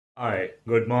Hi,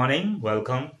 good morning,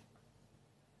 welcome.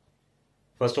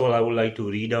 First of all, I would like to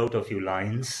read out a few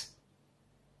lines.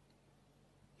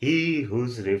 He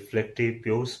whose reflective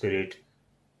pure spirit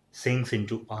sinks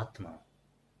into Atma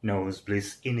knows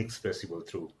bliss inexpressible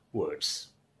through words.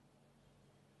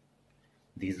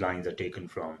 These lines are taken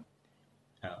from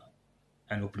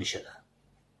an Upanishad.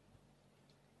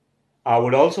 I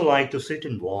would also like to sit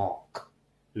and walk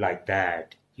like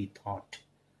that, he thought,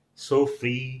 so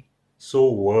free,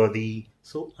 so worthy,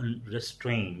 so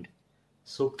unrestrained,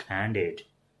 so candid,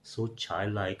 so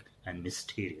childlike and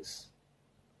mysterious.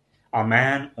 A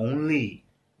man only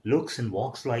looks and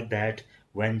walks like that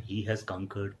when he has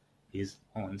conquered his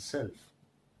own self.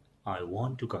 I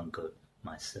want to conquer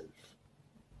myself.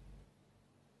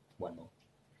 One more.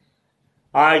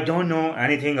 I don't know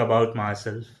anything about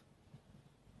myself.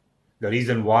 The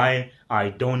reason why I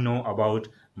don't know about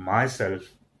myself,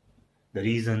 the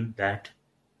reason that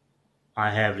I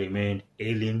have remained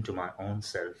alien to my own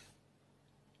self,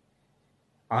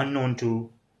 unknown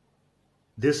to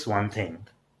this one thing,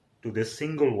 to this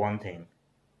single one thing,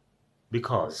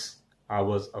 because I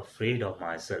was afraid of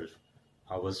myself.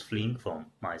 I was fleeing from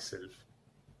myself.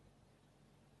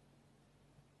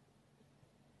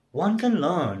 One can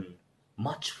learn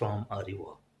much from a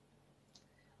river.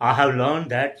 I have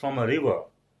learned that from a river,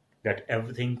 that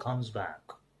everything comes back.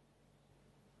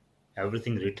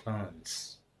 Everything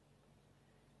returns.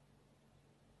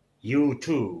 You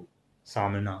too,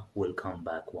 Samina, will come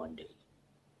back one day.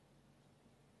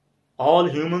 All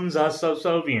humans are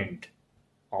subservient.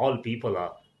 All people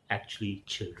are actually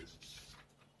children.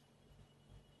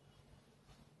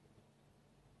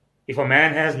 If a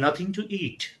man has nothing to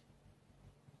eat,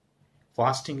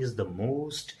 fasting is the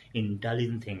most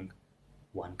intelligent thing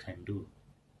one can do.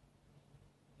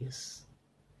 Yes.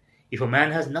 If a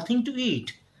man has nothing to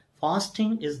eat,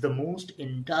 fasting is the most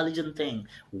intelligent thing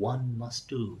one must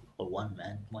do, or one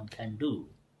can do.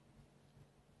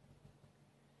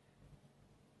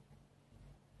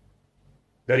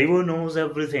 The river knows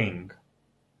everything.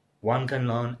 One can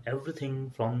learn everything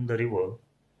from the river.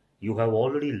 You have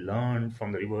already learned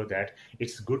from the river that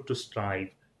it's good to strive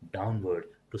downward,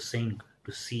 to sink,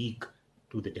 to seek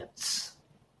to the depths.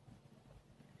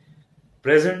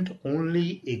 Present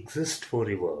only exists for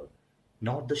river,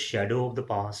 not the shadow of the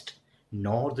past,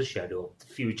 nor the shadow of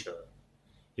the future.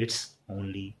 It's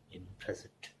only in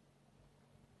present.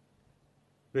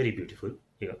 Very beautiful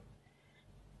here.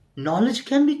 Knowledge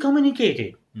can be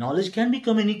communicated. Knowledge can be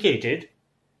communicated,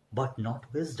 but not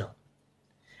wisdom.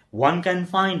 One can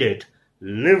find it,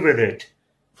 live with it,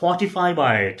 fortify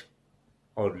by it,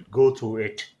 or go through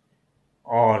it,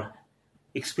 or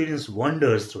experience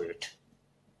wonders through it.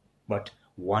 But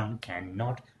one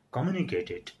cannot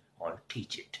communicate it or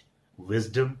teach it.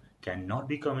 Wisdom cannot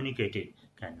be communicated,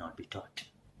 cannot be taught.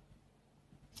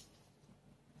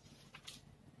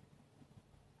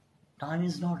 Time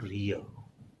is not real.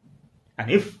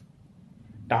 And if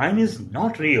time is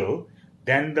not real,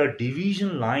 then the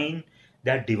division line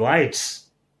that divides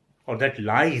or that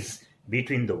lies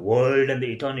between the world and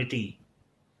the eternity,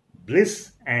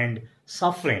 bliss and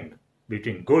suffering,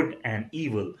 between good and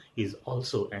evil, is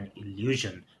also an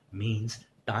illusion. Means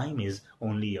time is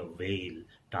only a veil.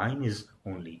 Time is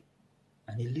only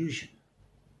an illusion.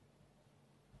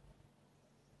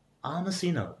 I'm a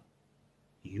sinner.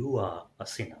 You are a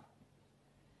sinner.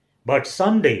 But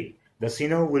someday the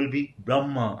sinner will be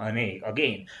Brahma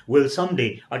again, will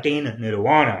someday attain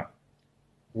nirvana,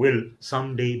 will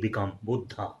someday become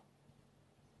Buddha.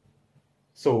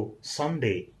 So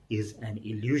someday is an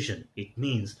illusion. It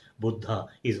means Buddha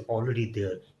is already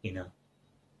there in a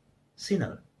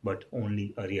sinner, but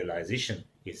only a realization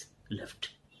is left.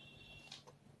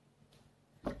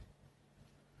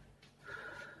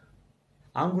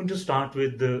 I'm going to start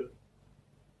with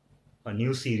a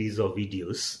new series of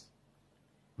videos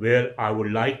where I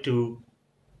would like to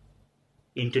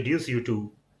introduce you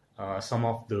to some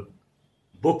of the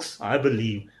books I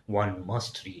believe one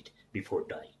must read before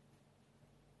dying,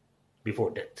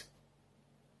 before death.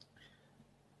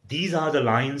 These are the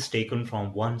lines taken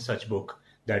from one such book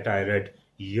that I read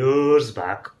years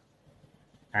back,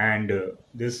 and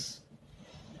this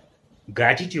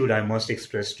gratitude I must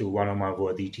express to one of my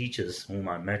worthy teachers whom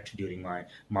I met during my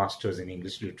Masters in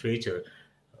English Literature,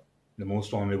 the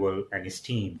most honorable and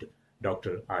esteemed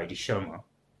Dr. I.D. Sharma.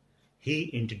 He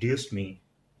introduced me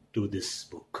to this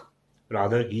book.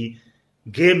 Rather, he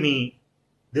gave me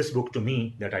this book to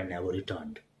me that I never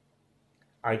returned.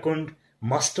 I couldn't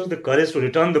muster the courage to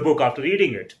return the book after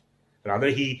reading it. Rather,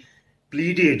 he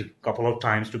pleaded a couple of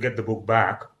times to get the book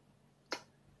back.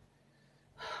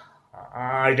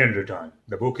 I didn't return.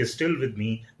 The book is still with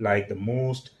me like the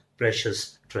most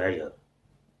precious treasure.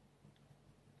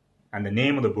 And the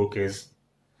name of the book is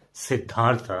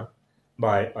Siddhartha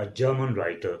by a German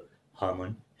writer,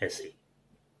 Hermann Hesse.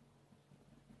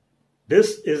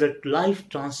 This is a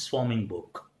life-transforming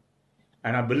book,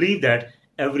 and I believe that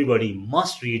everybody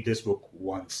must read this book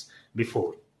once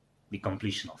before the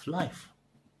completion of life.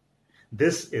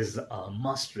 This is a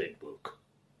must-read book.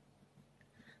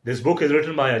 This book is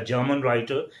written by a German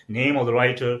writer. Name of the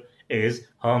writer is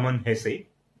Hermann Hesse.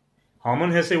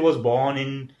 Hermann Hesse was born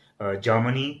in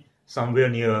Germany, somewhere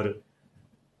near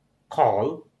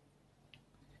Kahl,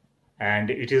 and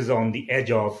it is on the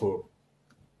edge of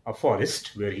a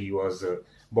forest where he was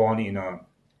born in a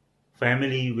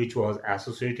family which was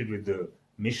associated with the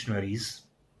missionaries.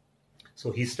 So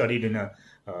he studied in a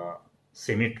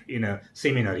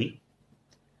seminary,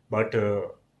 but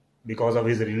because of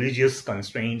his religious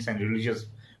constraints and religious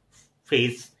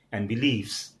faiths and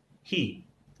beliefs, he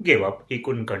gave up. He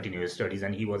couldn't continue his studies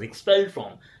and he was expelled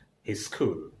from his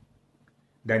school.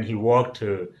 Then he worked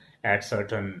at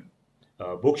certain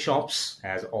bookshops,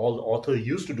 as all authors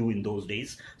used to do in those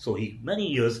days. So he many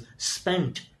years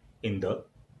spent in the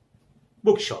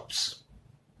bookshops.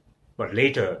 But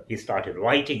later he started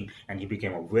writing and he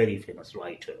became a very famous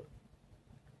writer.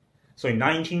 So in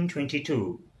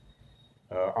 1922,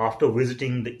 after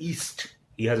visiting the East,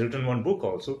 he has written one book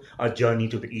also, A Journey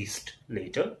to the East,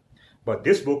 later. But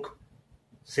this book,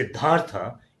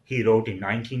 Siddhartha, he wrote in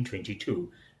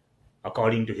 1922,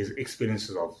 according to his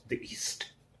experiences of the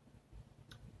East.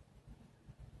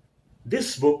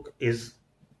 This book is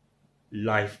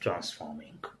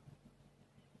life-transforming.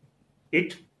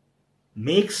 It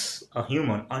makes a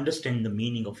human understand the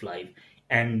meaning of life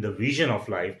and the vision of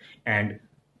life and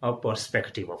a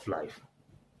perspective of life.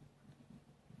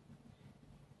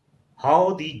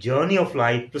 How the journey of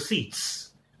life proceeds,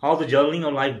 how the journey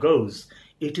of life goes,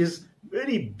 it is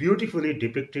very beautifully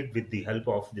depicted with the help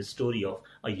of the story of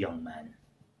a young man.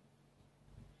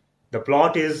 The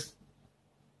plot is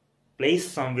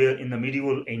placed somewhere in the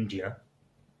medieval India,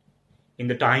 in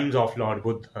the times of Lord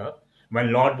Buddha,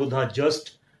 when Lord Buddha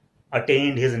just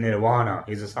attained his nirvana,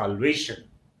 his salvation,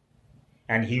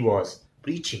 and he was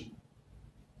preaching,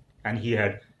 and he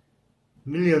had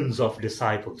millions of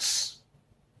disciples.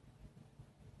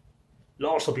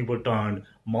 Lots of people turned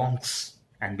monks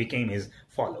and became his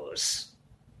followers.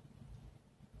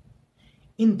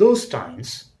 In those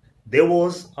times, there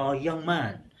was a young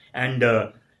man, and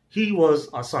he was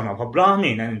a son of a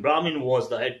Brahmin, and Brahmin was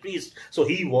the head priest. So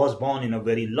he was born in a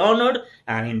very learned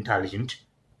and intelligent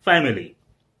family.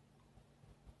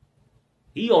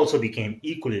 He also became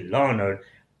equally learned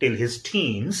till his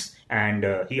teens, and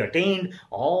he attained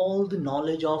all the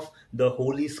knowledge of the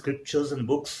holy scriptures and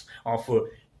books of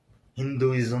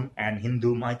Hinduism and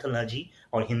Hindu mythology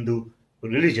or Hindu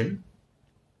religion.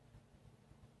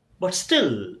 But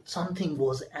still, something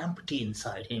was empty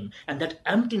inside him, and that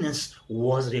emptiness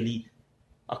was really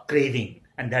a craving,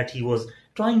 and that he was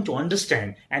trying to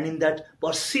understand. And in that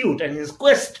pursuit and his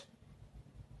quest,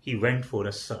 he went for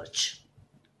a search.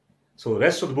 So the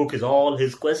rest of the book is all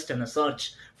his quest and a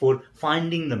search for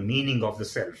finding the meaning of the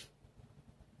self.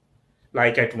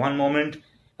 Like at one moment,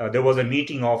 there was a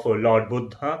meeting of Lord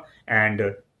Buddha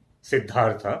and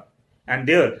Siddhartha, and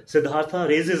there Siddhartha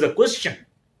raises a question.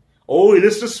 "Oh,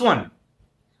 illustrious one,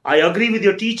 I agree with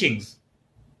your teachings.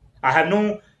 I have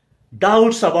no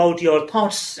doubts about your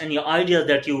thoughts and your ideas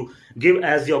that you give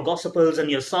as your gospels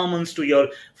and your sermons to your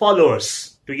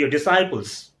followers, to your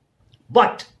disciples.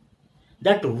 But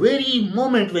that very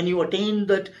moment when you attained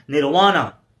that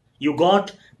nirvana, you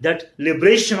got that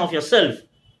liberation of yourself.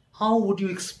 How would you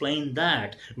explain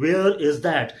that? Where is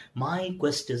that? My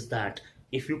quest is that.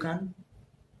 If you can."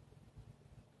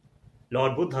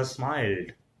 Lord Buddha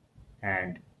smiled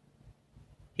and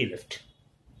he left.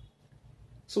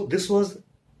 So this was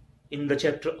in the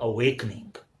chapter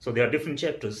Awakening. So there are different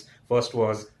chapters. First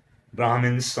was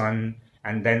Brahmin's son,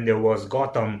 and then there was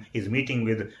Gautam, his meeting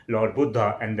with Lord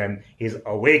Buddha, and then his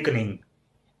awakening,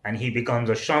 and he becomes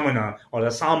a shamana or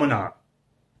a samana,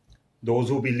 those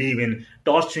who believe in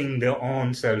torturing their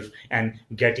own self and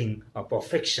getting a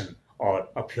perfection or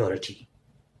a purity.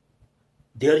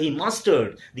 There he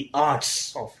mastered the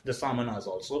arts of the samanas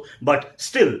also, but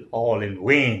still all in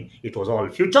vain. It was all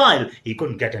futile. He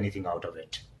couldn't get anything out of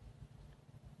it.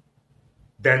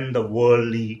 Then the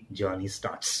worldly journey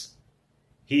starts.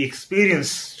 He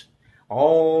experienced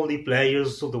all the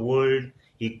pleasures of the world.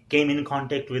 He came in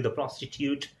contact with the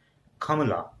prostitute,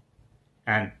 Kamala,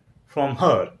 and from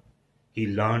her, he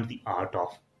learned the art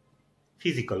of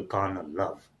physical carnal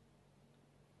love,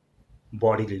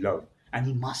 bodily love, and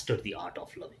he mastered the art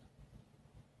of loving.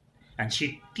 And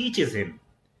she teaches him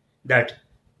that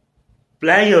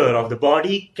pleasure of the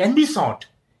body can be sought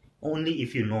only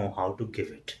if you know how to give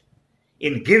it.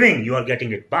 In giving, you are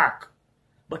getting it back.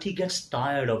 But he gets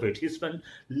tired of it. He spent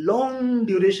long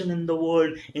duration in the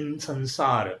world, in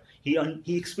sansara. He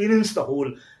experienced the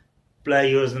whole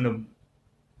pleasures and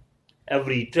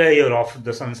every treasure of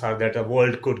the sansara that the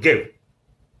world could give.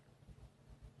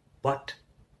 But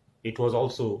it was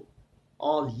also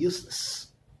all useless.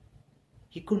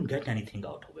 He couldn't get anything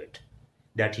out of it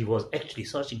that he was actually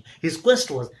searching. His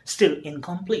quest was still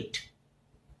incomplete.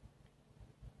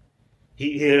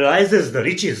 He realizes the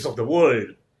riches of the world.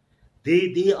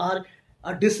 They are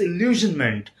a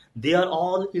disillusionment. They are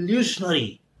all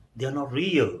illusionary. They are not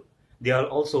real. They are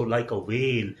also like a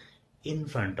veil in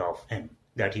front of him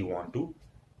that he wants to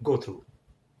go through.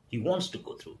 He wants to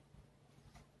go through.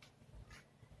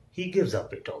 He gives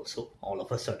up it also, all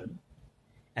of a sudden.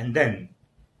 And then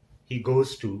he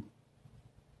goes to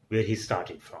where he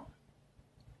started from.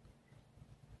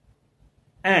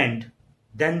 And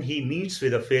then he meets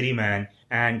with a ferryman,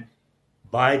 and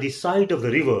by the side of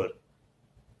the river,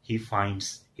 he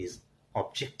finds his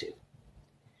objective.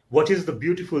 What is the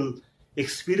beautiful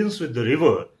experience with the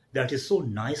river that is so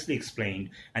nicely explained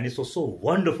and is so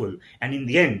wonderful. And in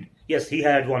the end, yes, he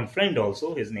had one friend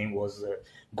also. His name was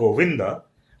Govinda.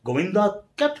 Govinda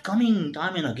kept coming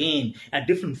time and again at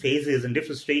different phases and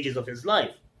different stages of his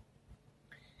life.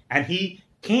 And he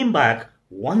came back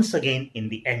once again in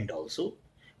the end also,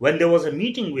 when there was a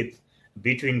meeting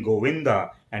between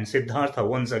Govinda and Siddhartha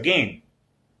once again.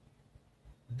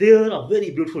 There a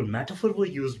very beautiful metaphor was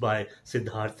used by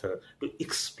Siddhartha to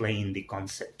explain the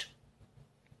concept.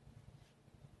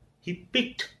 He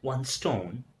picked one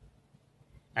stone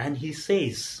and he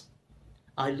says,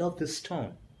 I love this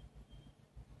stone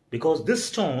because this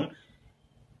stone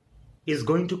is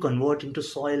going to convert into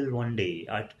soil one day.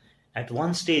 At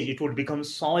one stage it would become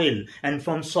soil, and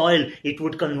from soil it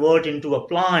would convert into a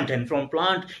plant, and from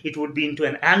plant it would be into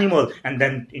an animal, and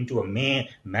then into a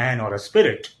man or a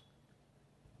spirit.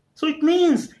 So it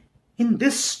means in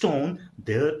this stone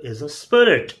there is a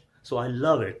spirit. So I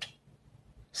love it.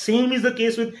 Same is the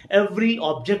case with every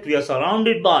object we are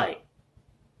surrounded by.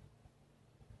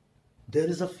 There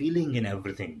is a feeling in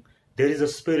everything. There is a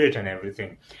spirit in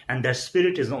everything. And that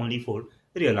spirit is only for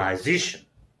realization.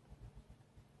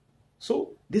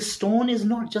 So this stone is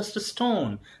not just a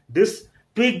stone. This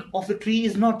twig of the tree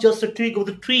is not just a twig of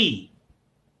the tree.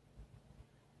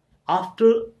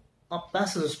 After a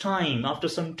passage of time, after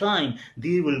some time,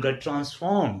 they will get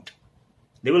transformed.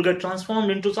 They will get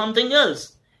transformed into something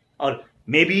else. Or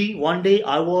maybe one day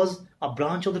I was a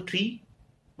branch of the tree,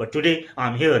 but today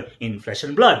I'm here in flesh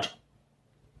and blood.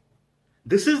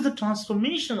 This is the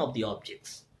transformation of the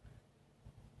objects.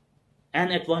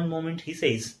 And at one moment he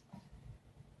says,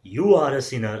 you are a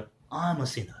sinner, I'm a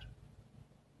sinner.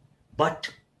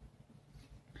 But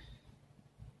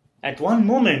at one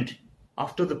moment,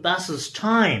 after the passage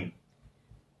time,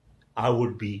 I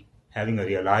would be having a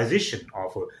realization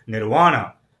of a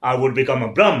nirvana. I would become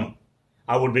a Brahma.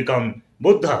 I would become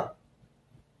Buddha.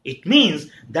 It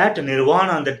means that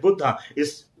nirvana and that Buddha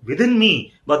is within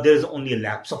me, but there is only a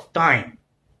lapse of time.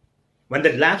 When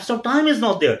that lapse of time is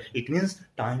not there, it means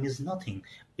time is nothing.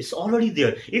 It's already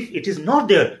there. If it is not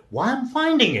there, why am I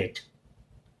finding it?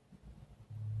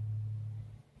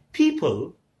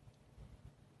 People,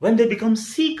 when they become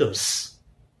seekers,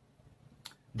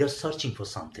 they're searching for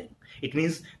something. It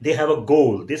means they have a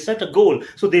goal. They set a goal.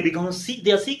 So they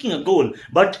are seeking a goal.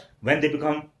 But when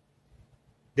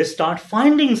they start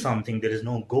finding something, there is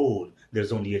no goal.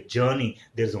 There's only a journey.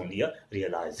 There's only a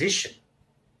realization.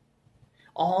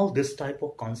 All this type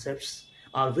of concepts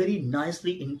are very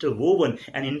nicely interwoven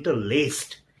and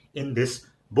interlaced in this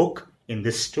book, in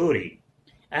this story.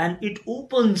 And it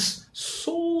opens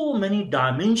so many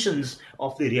dimensions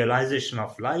of the realization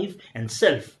of life and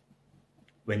self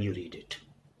when you read it.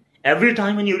 Every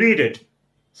time when you read it,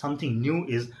 something new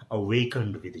is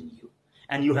awakened within you.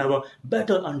 And you have a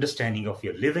better understanding of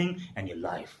your living and your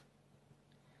life.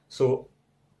 So,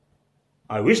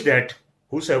 I wish that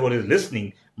whosoever is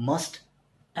listening must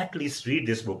at least read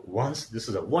this book once. This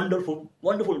is a wonderful,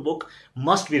 wonderful book.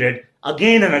 Must be read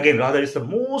again and again. Rather, it's the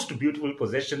most beautiful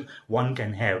possession one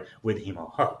can have with him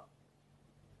or her.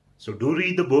 So do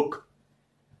read the book.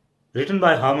 Written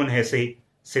by Hermann Hesse,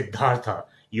 Siddhartha.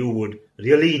 You would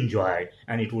really enjoy it,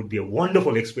 and it would be a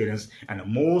wonderful experience and a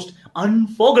most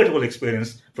unforgettable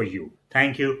experience for you.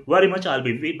 Thank you very much. I'll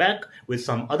be back with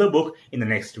some other book in the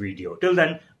next video. Till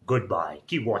then, goodbye.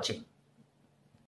 Keep watching.